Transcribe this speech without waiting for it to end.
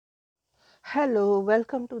Hello,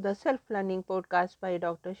 welcome to the Self-Learning Podcast by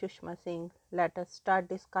Dr. Sushma Singh. Let us start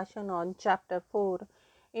discussion on Chapter 4,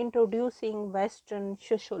 Introducing Western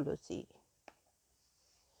Sociology.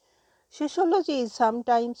 Sociology is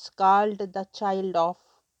sometimes called the child of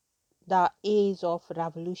the age of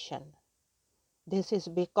revolution. This is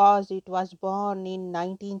because it was born in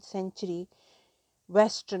 19th century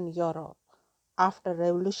Western Europe after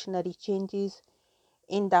revolutionary changes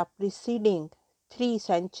in the preceding 3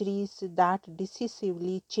 centuries that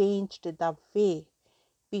decisively changed the way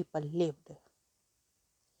people lived.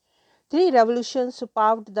 Three revolutions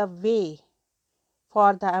paved the way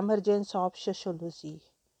for the emergence of sociology: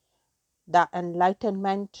 the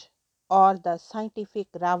Enlightenment or the Scientific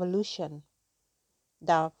Revolution,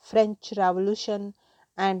 the French Revolution,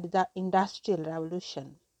 and the Industrial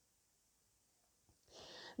Revolution.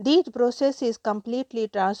 These processes completely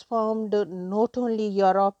transformed not only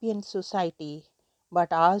European society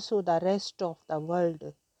but also the rest of the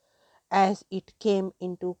world as it came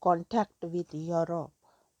into contact with Europe.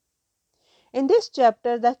 In this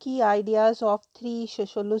chapter, the key ideas of three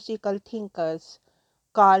sociological thinkers,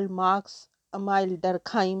 Karl Marx, Emil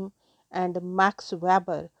Durkheim, and Max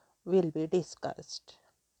Weber, will be discussed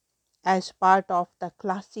as part of the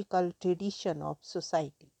classical tradition of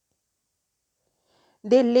society.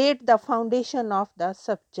 They laid the foundation of the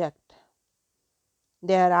subject.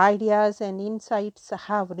 Their ideas and insights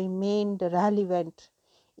have remained relevant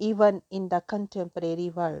even in the contemporary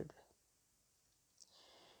world.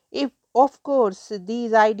 Of course,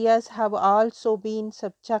 these ideas have also been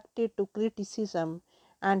subjected to criticism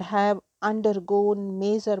and have undergone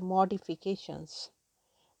major modifications.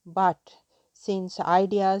 But since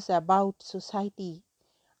ideas about society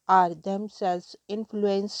are themselves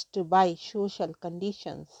influenced by social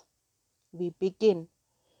conditions, we begin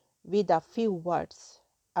with a few words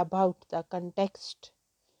about the context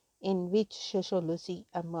in which sociology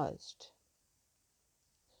emerged.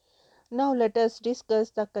 Now let us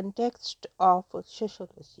discuss the context of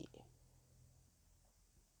sociology.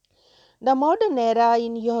 The modern era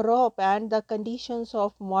in Europe and the conditions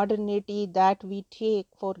of modernity that we take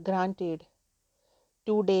for granted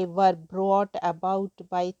today were brought about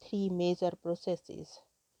by three major processes.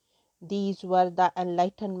 These were the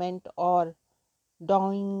Enlightenment or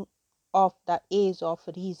dawning of the age of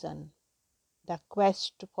reason, the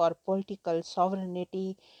quest for political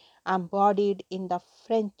sovereignty embodied in the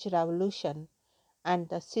French Revolution, and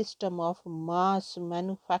the system of mass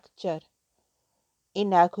manufacture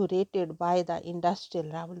inaugurated by the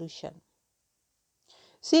Industrial Revolution.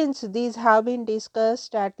 Since these have been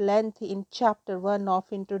discussed at length in Chapter 1 of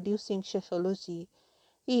Introducing Sociology,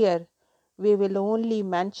 here we will only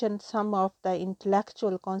mention some of the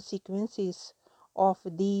intellectual consequences of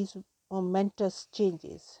these momentous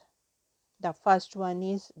changes. The first one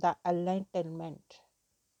is the Enlightenment.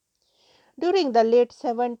 During the late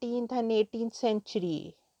 17th and 18th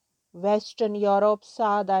century, Western Europe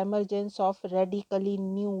saw the emergence of radically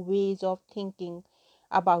new ways of thinking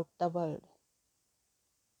about the world,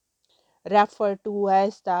 referred to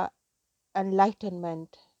as the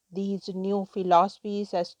Enlightenment. These new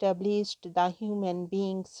philosophies established the human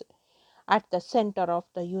beings at the center of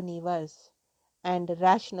the universe and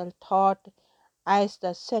rational thought as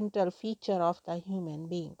the central feature of the human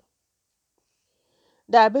being.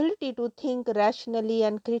 The ability to think rationally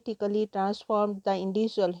and critically transformed the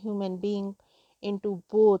individual human being into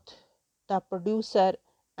both the producer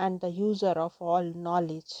and the user of all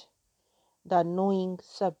knowledge, the knowing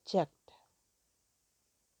subject.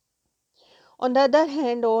 On the other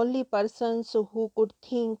hand, only persons who could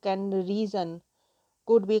think and reason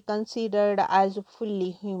could be considered as fully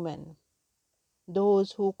human.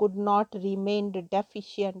 Those who could not remained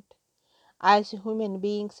deficient as human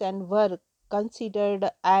beings and were considered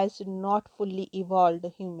as not fully evolved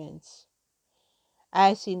humans,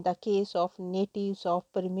 as in the case of natives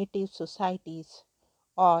of primitive societies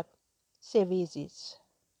or savages.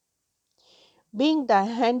 Being the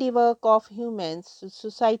handiwork of humans,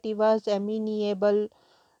 society was amenable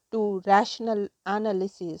to rational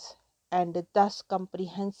analysis and thus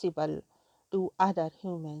comprehensible to other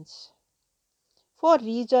humans. For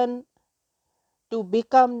reason to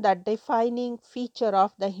become the defining feature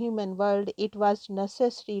of the human world, it was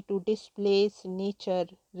necessary to displace nature,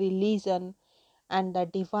 religion, and the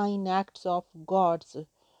divine acts of gods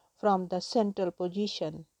from the central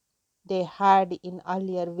position they had in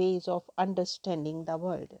earlier ways of understanding the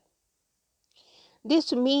world.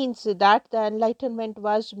 This means that the Enlightenment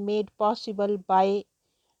was made possible by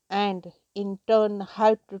and in turn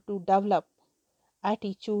helped to develop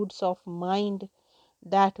attitudes of mind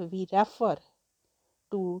that we refer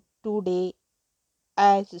to today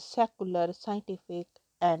as secular, scientific,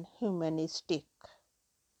 and humanistic.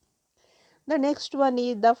 The next one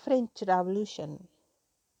is the French Revolution.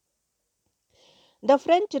 The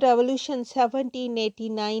French Revolution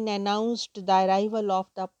 1789 announced the arrival of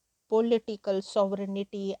the political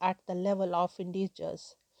sovereignty at the level of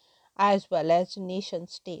individuals as well as nation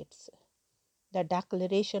states. The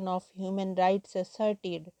Declaration of Human Rights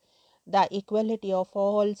asserted the equality of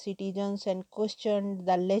all citizens and questioned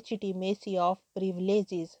the legitimacy of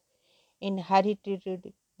privileges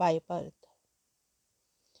inherited by birth.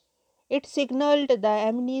 It signaled the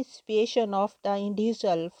emancipation of the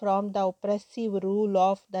individual from the oppressive rule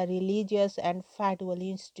of the religious and feudal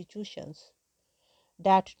institutions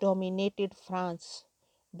that dominated France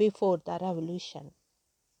before the Revolution.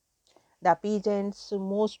 The peasants,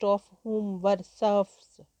 most of whom were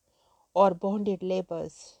serfs or bonded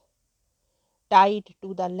laborers, tied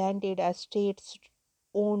to the landed estates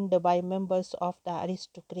owned by members of the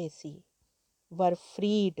aristocracy, were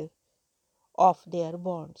freed of their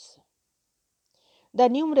bonds. The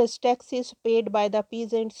numerous taxes paid by the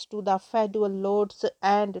peasants to the feudal lords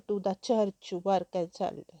and to the church were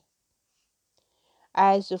cancelled.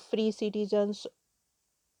 As free citizens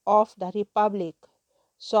of the republic,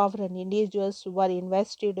 sovereign individuals were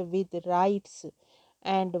invested with rights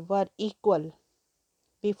and were equal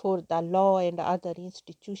before the law and other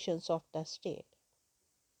institutions of the state.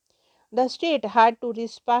 The state had to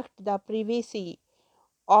respect the privacy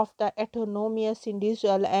of the autonomous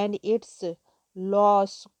individual, and its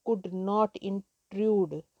laws could not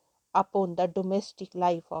intrude upon the domestic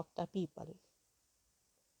life of the people.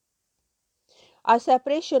 A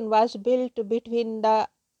separation was built between the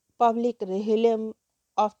public realm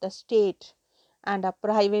of the state and a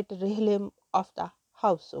private realm of the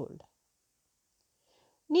household.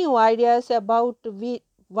 New ideas about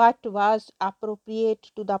what was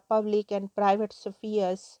appropriate to the public and private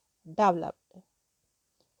spheres developed.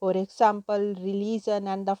 For example, religion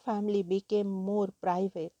and the family became more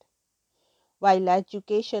private, while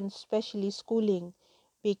education, especially schooling,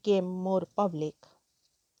 became more public.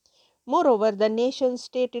 Moreover, the nation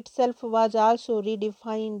state itself was also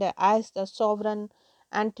redefined as the sovereign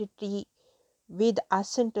entity with a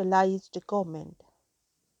centralized government.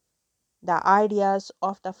 The ideas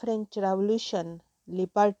of the French Revolution,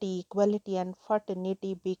 liberty, equality, and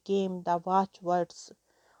fraternity, became the watchwords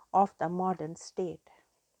of the modern state.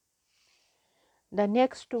 The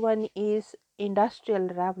next one is Industrial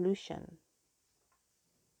Revolution.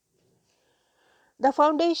 The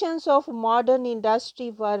foundations of modern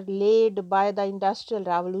industry were laid by the Industrial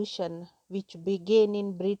Revolution, which began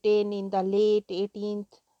in Britain in the late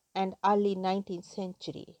 18th and early 19th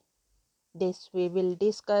century. This we will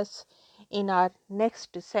discuss in our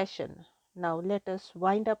next session. Now let us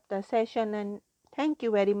wind up the session, and thank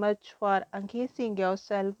you very much for engaging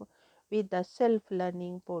yourself with the Self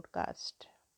Learning podcast.